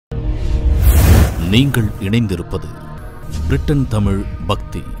நீங்கள் இணைந்திருப்பது பிரிட்டன் தமிழ்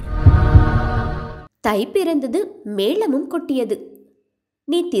பக்தி. தை பிறந்தது, மேளமும் கொட்டியது.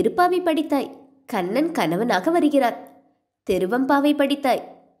 நீ திருப்பாவை படித்தாய், கண்ணன் கணவனாக வருகிறார். திருவம்பாவை படித்தாய்,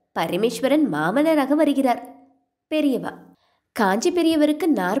 பரமேஸ்வரன் மாமனராக வருகிறார். பெரியவா. காஞ்சி பெரியவருக்கு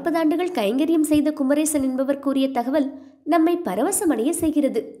 40 ஆண்டுகள் கைங்கரியம் செய்த குமரேசன் என்பவர் கூறிய தகவல் நம்மை பரவசமடைய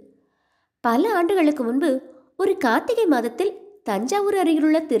செய்கிறது. பல ஆண்டுகளுக்கு முன்பு ஒரு கார்த்திகை மாதத்தில் தஞ்சாவூர்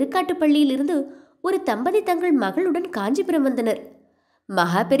அருகிலுள்ள திருக்காட்டுப்பள்ளியிலிருந்து ஒரு தம்பதி தங்கள் மகளுடன் காஞ்சிபுரம் வந்தனர்.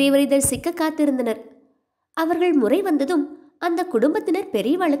 மகாபெரியவரை தரிசிக்க காத்திருந்தனர். அவர்கள் முறை வந்ததும் அந்த குடும்பத்தினர்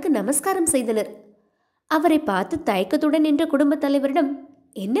பெரியவாளுக்கு நமஸ்காரம் செய்தனர். அவரை பார்த்து தயக்கத்துடன் நின்ற குடும்பத் தலைவரிடம்,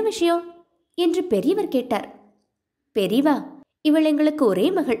 என்ன விஷயம் என்று பெரியவர் கேட்டார். பெரியவா, இவள் எங்களுக்கு ஒரே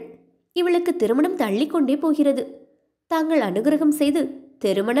மகள். இவளுக்கு திருமணம் தள்ளிக்கொண்டே போகிறது. தாங்கள் அனுகிரகம் செய்து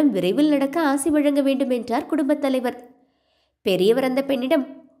திருமணம் விரைவில் நடக்க ஆசி வழங்க வேண்டும் என்றார் குடும்பத் தலைவர். பெரியவர் அந்த பெண்ணிடம்,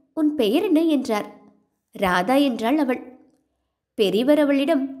 உன் பெயர் என்ன என்றார். ராதா என்றாள் அவள். பெரியவர்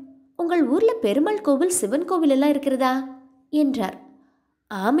அவளிடம், உங்கள் ஊர்ல பெருமாள் கோவில், சிவன் கோவில் எல்லாம் இருக்கிறதா என்றார்.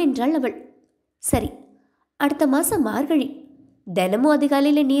 ஆம் என்றாள் அவள். சரி, அடுத்த மாசம் மார்கழி. தினமும்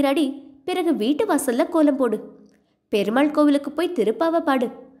அதிகாலையில் நீராடி பிறகு வீட்டு வாசல்ல கோலம் போடு. பெருமாள் கோவிலுக்கு போய் திருப்பாவை பாடு.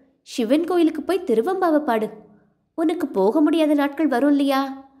 சிவன் கோயிலுக்கு போய் திருவம்பாவை பாடு. உனக்கு போக முடியாத நாட்கள் வரும் இல்லையா,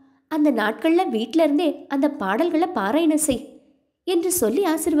 அந்த நாட்கள்ல வீட்டில இருந்தே அந்த பாடல்களை பாராயணம் செய் என்று சொல்லி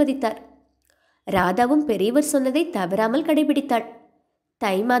ஆசிர்வதித்தார். ராதாவும் பெரியவர் சொன்னதை தவறாமல் கடைபிடித்தாள்.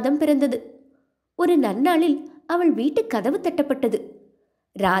 தை மாதம் பிறந்தது. ஒரு நன்னாளில் அவள் வீட்டு கதவு தட்டப்பட்டது.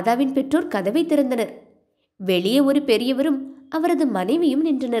 ராதாவின் பெற்றோர் கதவை திறந்தனர். வெளியே ஒரு பெரியவரும் அவரது மனைவியும்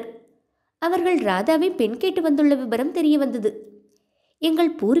நின்றனர். அவர்கள் ராதாவை பெண் கேட்டு வந்துள்ள விபரம் தெரிய வந்தது.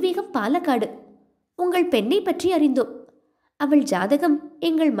 எங்கள் பூர்வீகம் பாலக்காடு. உங்கள் பெண்ணை பற்றி அறிந்தோம். அவள் ஜாதகம்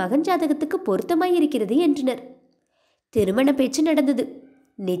எங்கள் மகன் ஜாதகத்துக்கு பொருத்தமாயிருக்கிறது என்றனர். திருமண பேச்சு நடந்தது.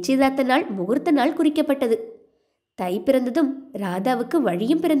 நிச்சயதார்த்த நாள், முகூர்த்த நாள் குறிக்கப்பட்டது. தை பிறந்ததும் ராதாவுக்கு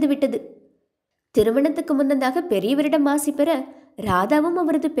வழியும் பிறந்துவிட்டது. திருமணத்துக்கு முன்னதாக பெரியவரிடம் ஆசி பெற ராதாவும்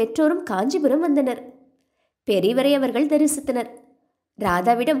அவரது பெற்றோரும் காஞ்சிபுரம் வந்தனர். பெரியவரை அவர்கள் தரிசித்தனர்.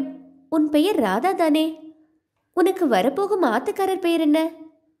 ராதாவிடம், உன் பெயர் ராதா தானே? உனக்கு வரப்போகும் ஆத்துக்காரர் பெயர் என்ன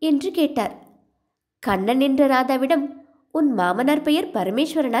என்று கேட்டார். கண்ணன் என்ற ராதாவிடம், உன் மாமனார் பெயர்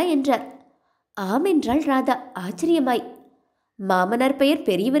பரமேஸ்வரனா என்றார். ஆம் என்றாள் ராதா ஆச்சரியமாய். மாமனார் பெயர்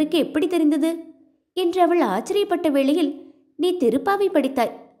பெரியவருக்கு எப்படி தெரிந்தது என்று அவள் ஆச்சரியப்பட்ட வேளையில், நீ திருப்பாவை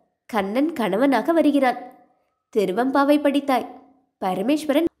படித்தாய், கண்ணன் கணவனாக வருகிறான். திருவம்பாவை படித்தாய்,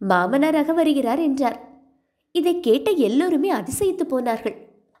 பரமேஸ்வரன் மாமனாராக வருகிறார் என்றார். இதை கேட்ட எல்லோருமே அதிசயித்து போனார்கள்.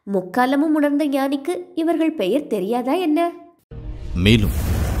 முக்காலமும் உணர்ந்த ஞானிக்கு இவர்கள் பெயர் தெரியாதா என்ன? மேலும்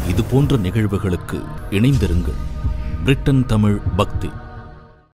இது போன்ற நிகழ்வுகளுக்கு இணைந்திருங்கள். பிரிட்டன் தமிழ் பக்தி.